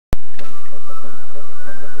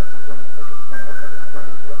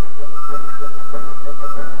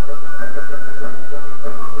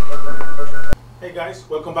Hey guys,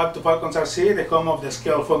 welcome back to Falcons RC, the home of the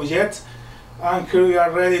scale foam jets. And here we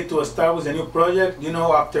are ready to start with a new project. You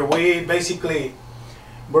know, after we basically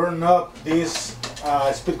burn up this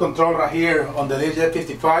speed control right here on the Jet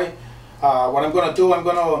 55, what I'm gonna do, I'm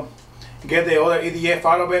gonna get the other EDF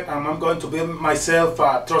out of it, and I'm going to build myself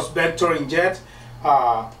a thrust vectoring jet.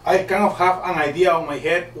 I kind of have an idea on my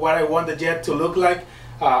head what I want the jet to look like.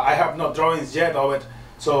 I have no drawings yet of it,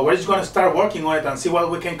 so we're just going to start working on it and see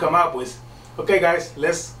what we can come up with. Okay guys,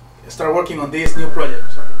 let's start working on this new project.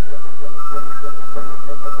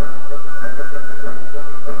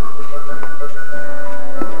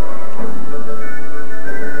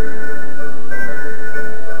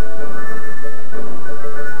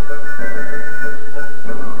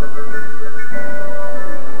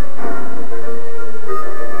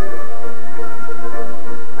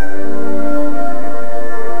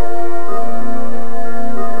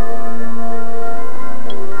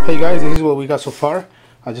 Hey guys, this is what we got so far.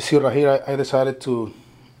 As you see right here, I decided to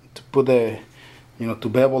put the, to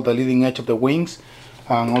bevel the leading edge of the wings,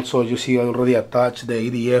 and also you see I already attached the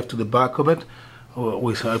EDF to the back of it.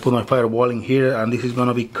 I put my firewall in here, and this is going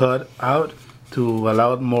to be cut out to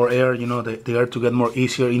allow more air, the air to get more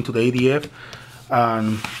easier into the EDF.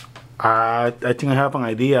 And I think I have an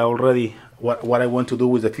idea already what I want to do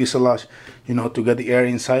with the fuselage, to get the air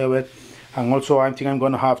inside of it. And also I think I'm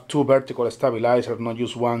going to have two vertical stabilizers, not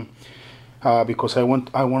just one, because I'm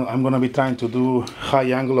going to be trying to do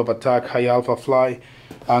high angle of attack, high alpha fly,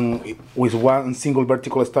 and with one single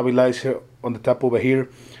vertical stabilizer on the top over here,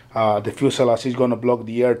 the fuselage is going to block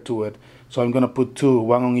the air to it. So I'm going to put two,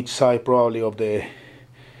 one on each side probably of the,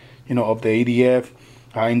 of the EDF.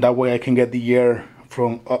 In that way I can get the air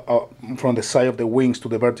from the side of the wings to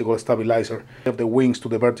the vertical stabilizer,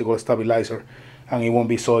 and it won't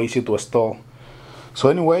be so easy to install. So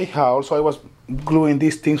anyway, also I was gluing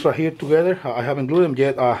these things right here together. I haven't glued them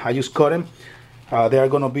yet. I just cut them. They are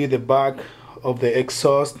going to be the back of the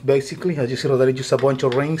exhaust, basically. As you see, there is just a bunch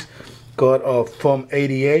of rings cut of foam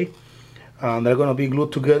 80A, and they're going to be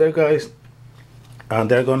glued together, guys.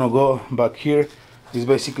 And they're going to go back here. This is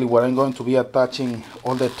basically where I'm going to be attaching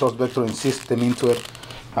all the thrust vectoring system into it.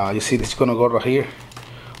 You see, this is going to go right here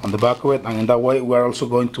on the back of it, and in that way we're also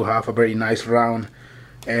going to have a very nice round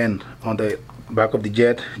end on the back of the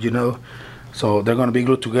jet, so they're going to be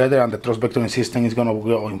glued together, and the thrust vectoring system is going to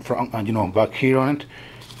go in front and back here on it.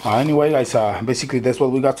 Anyway guys, basically that's what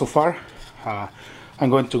we got so far. I'm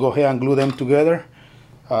going to go ahead and glue them together,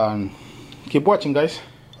 and keep watching guys.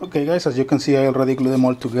 Okay guys, as you can see I already glued them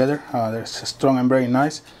all together. They're strong and very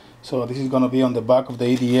nice. So this is going to be on the back of the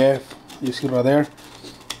EDF, you see right there,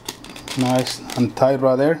 nice and tight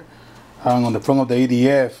right there. And on the front of the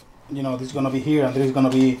EDF, this is going to be here, and this is going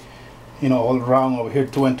to be all around over here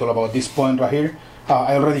too, until about this point right here.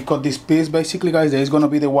 I already cut this piece basically guys. There is going to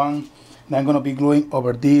be the one that I'm going to be gluing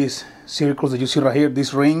over these circles that you see right here,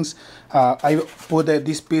 these rings. I put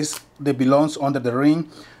this piece that belongs under the ring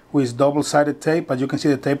with double-sided tape. As you can see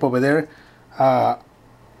the tape over there,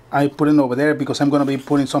 I put it over there because I'm going to be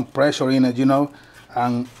putting some pressure in it,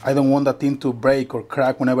 and I don't want that thing to break or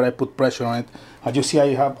crack whenever I put pressure on it. As you see, I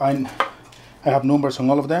have numbers on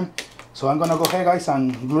all of them. So I'm gonna go ahead guys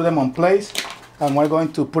and glue them on place, and we're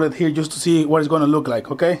going to put it here just to see what it's gonna look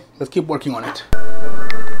like. Okay, let's keep working on it.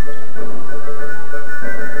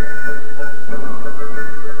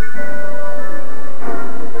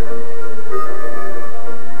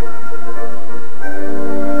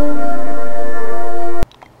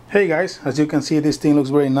 Hey guys, as you can see, this thing looks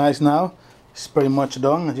very nice now. It's pretty much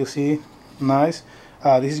done, as you see, nice.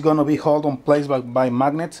 This is going to be held on place by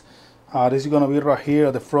magnets. This is going to be right here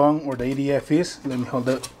at the front where the EDF is. Let me hold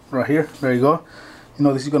that right here. There you go.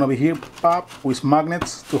 This is going to be here, pop, with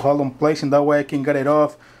magnets to hold on place. In that way I can get it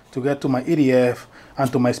off to get to my EDF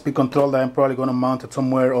and to my speed control that I'm probably going to mount it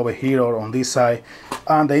somewhere over here or on this side.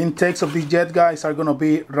 And the intakes of the jet guys are going to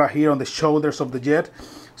be right here on the shoulders of the jet.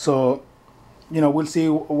 So we'll see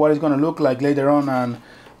what it's going to look like later on. And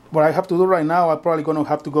what I have to do right now, I'm probably going to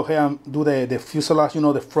have to go ahead and do the fuselage,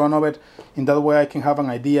 the front of it. In that way I can have an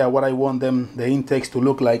idea what I want the intakes to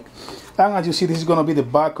look like. And as you see, this is going to be the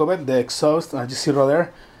back of it, the exhaust. As you see right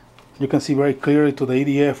there, you can see very clearly to the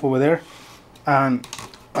EDF over there. And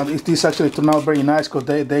this actually turned out very nice because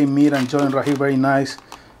they meet and join right here very nice.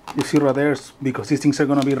 You see right there, because these things are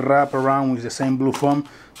going to be wrapped around with the same blue foam.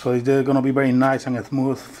 So they're going to be very nice and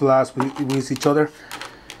smooth, flush with each other.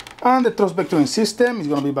 And the thrust vectoring system is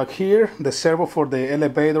going to be back here. The servo for the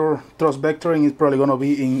elevator thrust vectoring is probably going to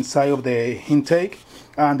be inside of the intake.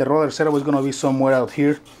 And the rudder servo is going to be somewhere out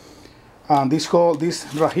here. And this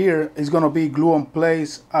right here is gonna be glue on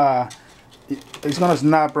place. It's gonna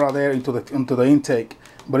snap right there into the intake,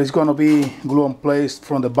 but it's gonna be glue on place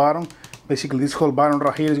from the bottom. Basically, this whole bottom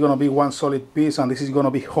right here is gonna be one solid piece, and this is gonna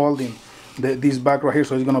be holding this back right here,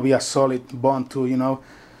 so it's gonna be a solid bond too, you know.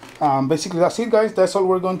 Basically, that's it, guys. That's all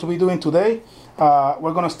we're going to be doing today.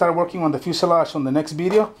 We're gonna start working on the fuselage on the next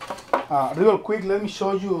video. Real quick, let me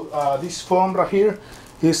show you this foam right here.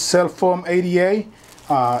 This cell foam 80A.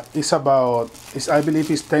 I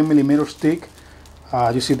believe it's 10 millimeters thick.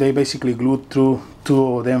 You see, they basically glued through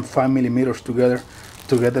two of them 5 millimeters together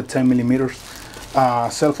to get the 10 millimeters.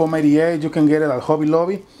 Cell foam 80A, you can get it at Hobby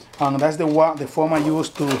Lobby, and that's the foam I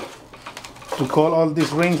used to cut all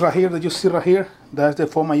these rings right here that you see right here. That's the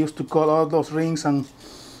foam I used to cut all those rings, and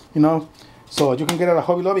you know, so you can get it at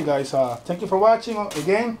Hobby Lobby, guys. Thank you for watching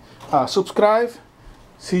again. Subscribe.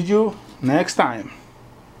 See you next time.